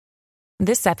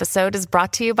This episode is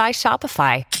brought to you by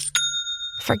Shopify.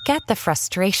 Forget the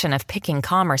frustration of picking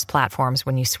commerce platforms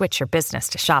when you switch your business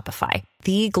to Shopify,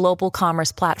 the global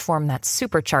commerce platform that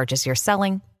supercharges your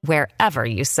selling wherever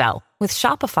you sell. With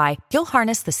Shopify, you'll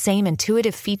harness the same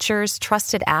intuitive features,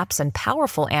 trusted apps, and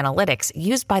powerful analytics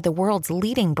used by the world's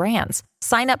leading brands.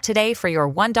 Sign up today for your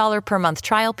 $1 per month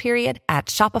trial period at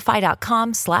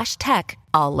shopify.com/tech,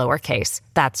 all lowercase.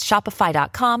 That's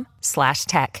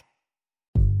shopify.com/tech.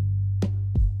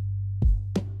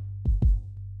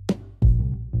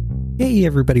 Hey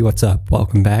everybody, what's up?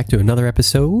 Welcome back to another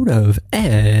episode of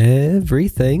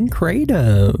Everything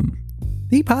Kratom,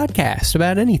 the podcast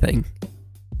about anything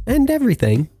and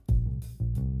everything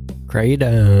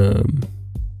Kratom.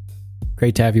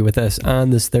 Great to have you with us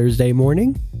on this Thursday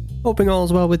morning. Hoping all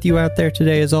is well with you out there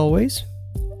today as always.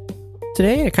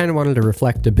 Today I kind of wanted to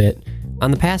reflect a bit on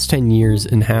the past 10 years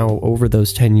and how over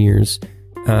those 10 years,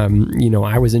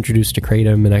 I was introduced to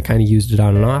Kratom and I kind of used it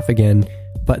on and off again.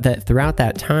 But that throughout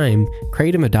that time,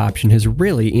 Kratom adoption has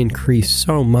really increased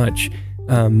so much.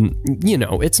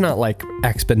 It's not like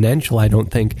exponential, I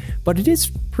don't think, but it is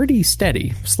pretty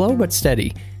steady, slow but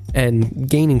steady, and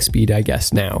gaining speed, I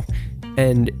guess, now.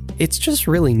 And it's just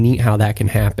really neat how that can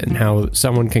happen, how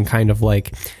someone can kind of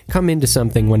like come into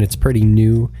something when it's pretty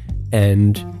new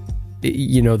and,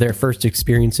 their first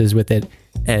experiences with it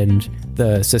and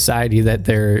the society that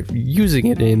they're using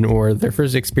it in or their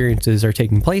first experiences are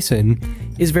taking place in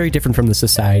is very different from the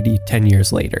society 10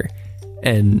 years later.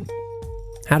 And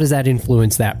how does that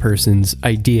influence that person's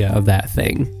idea of that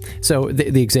thing? So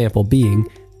the example being,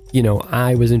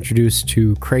 I was introduced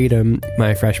to Kratom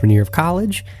my freshman year of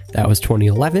college. That was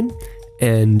 2011.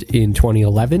 And in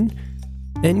 2011,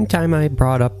 anytime I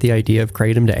brought up the idea of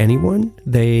Kratom to anyone,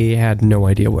 they had no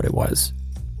idea what it was.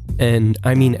 And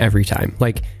I mean every time.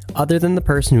 Like, other than the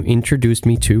person who introduced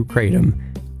me to Kratom,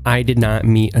 I did not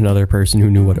meet another person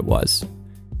who knew what it was.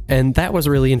 And that was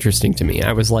really interesting to me.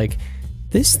 I was like,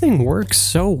 this thing works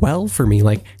so well for me.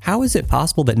 Like, how is it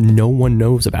possible that no one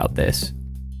knows about this?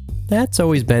 That's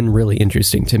always been really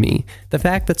interesting to me. The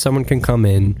fact that someone can come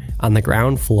in on the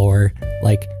ground floor,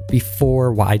 like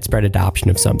before widespread adoption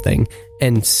of something,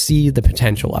 and see the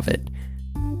potential of it.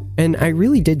 And I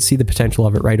really did see the potential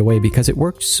of it right away because it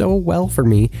worked so well for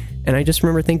me. And I just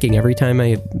remember thinking every time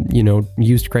I,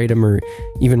 used Kratom or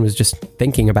even was just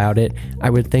thinking about it, I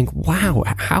would think, wow,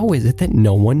 how is it that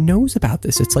no one knows about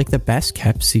this? It's like the best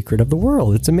kept secret of the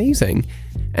world. It's amazing.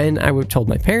 And I would told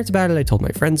my parents about it. I told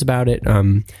my friends about it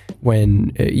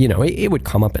when, it would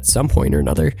come up at some point or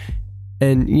another.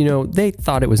 And, they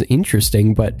thought it was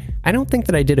interesting, but I don't think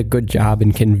that I did a good job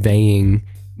in conveying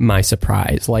my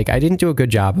surprise. Like, I didn't do a good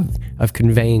job of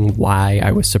conveying why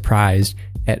I was surprised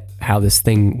at how this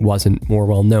thing wasn't more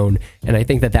well known. And I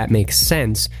think that makes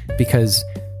sense because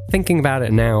thinking about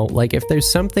it now, like, if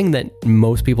there's something that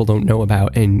most people don't know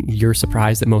about and you're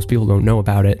surprised that most people don't know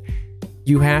about it,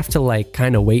 you have to like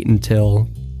kind of wait until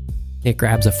it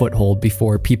grabs a foothold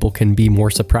before people can be more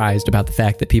surprised about the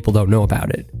fact that people don't know about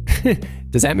it.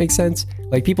 Does that make sense?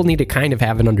 Like, people need to kind of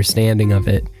have an understanding of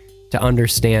it to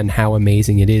understand how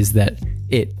amazing it is that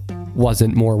it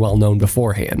wasn't more well known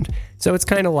beforehand. So it's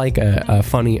kind of like a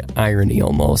funny irony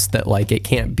almost that like it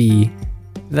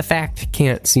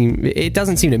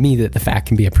doesn't seem to me that the fact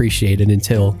can be appreciated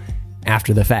until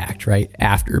after the fact, right?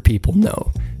 After people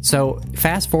know. So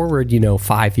fast forward,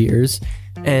 5 years,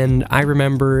 and I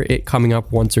remember it coming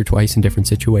up once or twice in different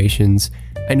situations.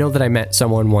 I know that I met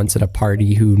someone once at a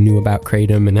party who knew about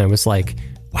Kratom, and I was like,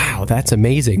 wow, that's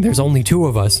amazing. There's only two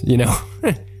of us,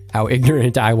 how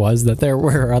ignorant I was that there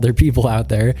were other people out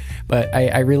there. But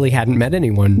I really hadn't met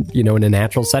anyone, in a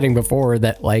natural setting before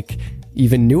that like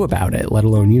even knew about it, let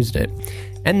alone used it.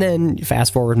 And then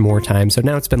fast forward more time. So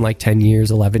now it's been like 10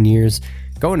 years, 11 years,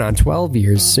 going on 12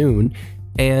 years soon.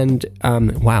 And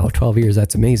wow, 12 years,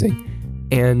 that's amazing.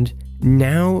 And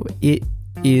now it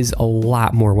is a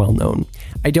lot more well known.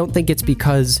 I don't think it's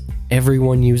because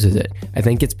everyone uses it. I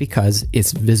think it's because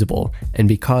it's visible. And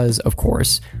because, of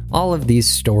course, all of these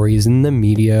stories in the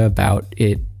media about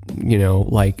it,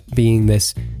 like being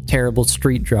this terrible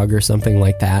street drug or something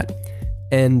like that.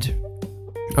 And,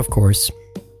 of course,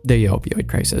 the opioid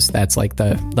crisis. That's like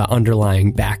the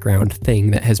underlying background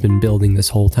thing that has been building this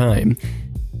whole time.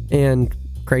 And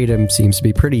Kratom seems to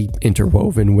be pretty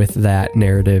interwoven with that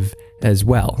narrative as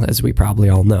well, as we probably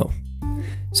all know.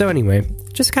 So anyway,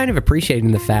 just kind of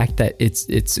appreciating the fact that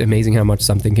it's amazing how much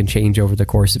something can change over the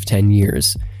course of 10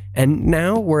 years. And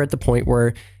now we're at the point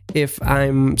where if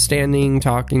I'm standing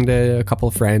talking to a couple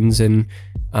of friends and,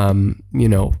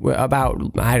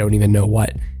 about, I don't even know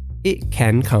what, it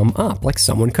can come up. Like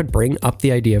someone could bring up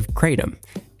the idea of Kratom.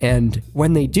 And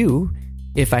when they do,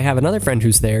 if I have another friend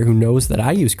who's there who knows that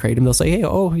I use Kratom, they'll say, hey,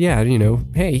 oh yeah,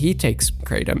 hey, he takes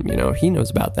Kratom, he knows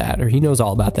about that, or he knows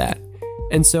all about that.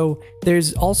 And so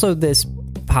there's also this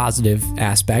positive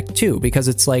aspect too, because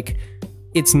it's like,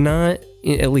 it's not,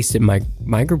 at least in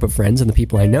my group of friends and the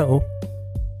people I know,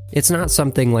 it's not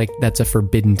something like that's a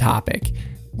forbidden topic.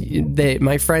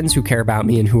 My friends who care about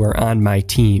me and who are on my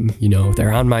team,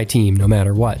 they're on my team no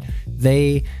matter what,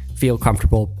 they feel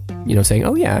comfortable saying,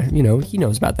 oh yeah, he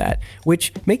knows about that,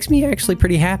 which makes me actually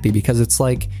pretty happy, because it's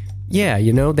like, yeah,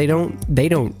 they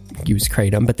don't use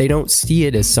Kratom, but they don't see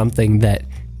it as something that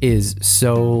is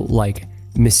so like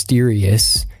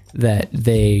mysterious that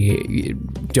they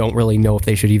don't really know if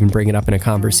they should even bring it up in a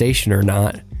conversation or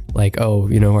not. Like, oh,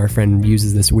 our friend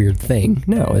uses this weird thing.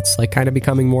 No, it's like kind of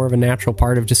becoming more of a natural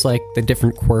part of just like the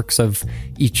different quirks of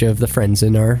each of the friends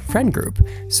in our friend group.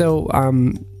 So,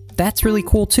 that's really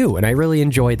cool too, and I really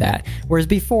enjoy that. Whereas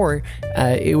before,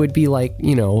 it would be like,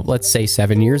 let's say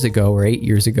 7 years ago or 8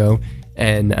 years ago,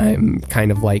 and I'm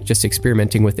kind of like just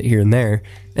experimenting with it here and there,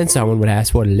 and someone would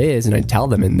ask what it is, and I'd tell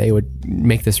them, and they would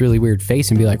make this really weird face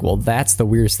and be like, well, that's the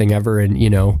weirdest thing ever, and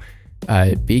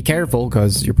be careful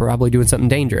because you're probably doing something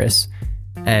dangerous.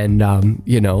 And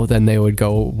then they would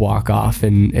go walk off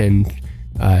and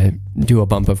do a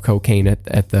bump of cocaine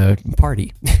at the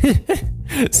party.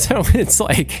 So it's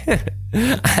like,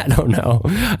 I don't know.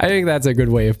 I think that's a good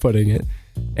way of putting it.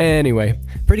 Anyway,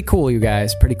 pretty cool, you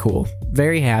guys. Pretty cool.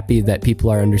 Very happy that people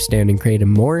are understanding Kratom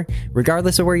more,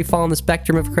 regardless of where you fall on the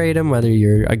spectrum of Kratom, whether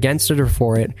you're against it or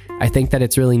for it. I think that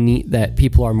it's really neat that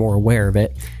people are more aware of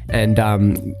it, and for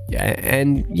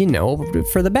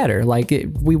the better. Like,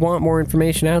 we want more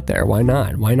information out there. Why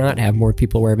not? Why not have more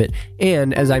people aware of it?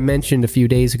 And as I mentioned a few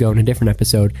days ago in a different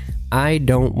episode, I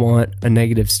don't want a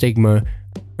negative stigma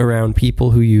around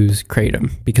people who use Kratom,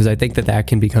 because I think that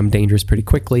can become dangerous pretty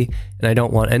quickly, and I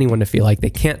don't want anyone to feel like they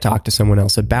can't talk to someone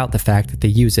else about the fact that they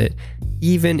use it,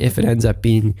 even if it ends up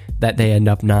being that they end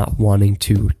up not wanting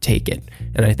to take it.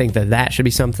 And I think that should be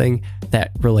something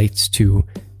that relates to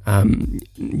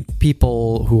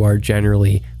people who are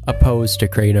generally opposed to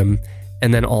Kratom.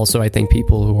 And then also I think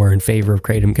people who are in favor of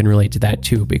Kratom can relate to that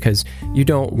too, because you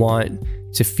don't want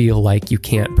to feel like you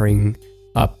can't bring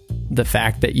up the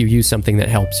fact that you use something that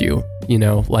helps you,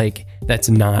 like that's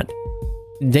not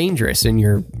dangerous in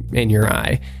your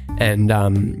eye.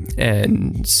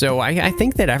 And so I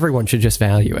think that everyone should just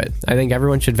value it. I think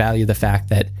everyone should value the fact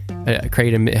that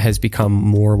Kratom has become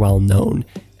more well known.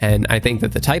 And I think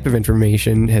that the type of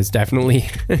information has definitely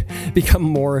become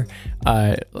more,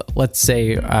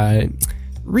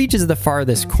 reaches the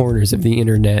farthest corners of the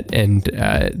internet and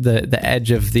the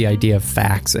edge of the idea of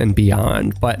facts and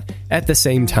beyond. But at the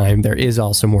same time, there is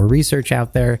also more research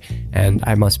out there, and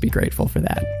I must be grateful for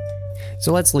that.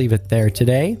 So let's leave it there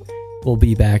today. We'll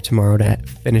be back tomorrow to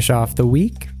finish off the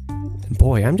week. And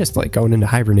boy, I'm just like going into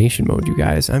hibernation mode, you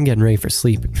guys. I'm getting ready for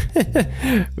sleep.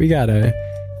 We gotta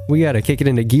kick it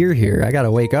into gear here. I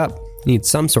gotta wake up. Need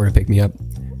some sort of pick me up.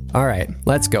 All right,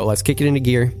 let's go. Let's kick it into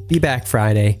gear. Be back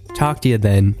Friday. Talk to you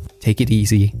then. Take it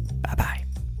easy. Bye-bye.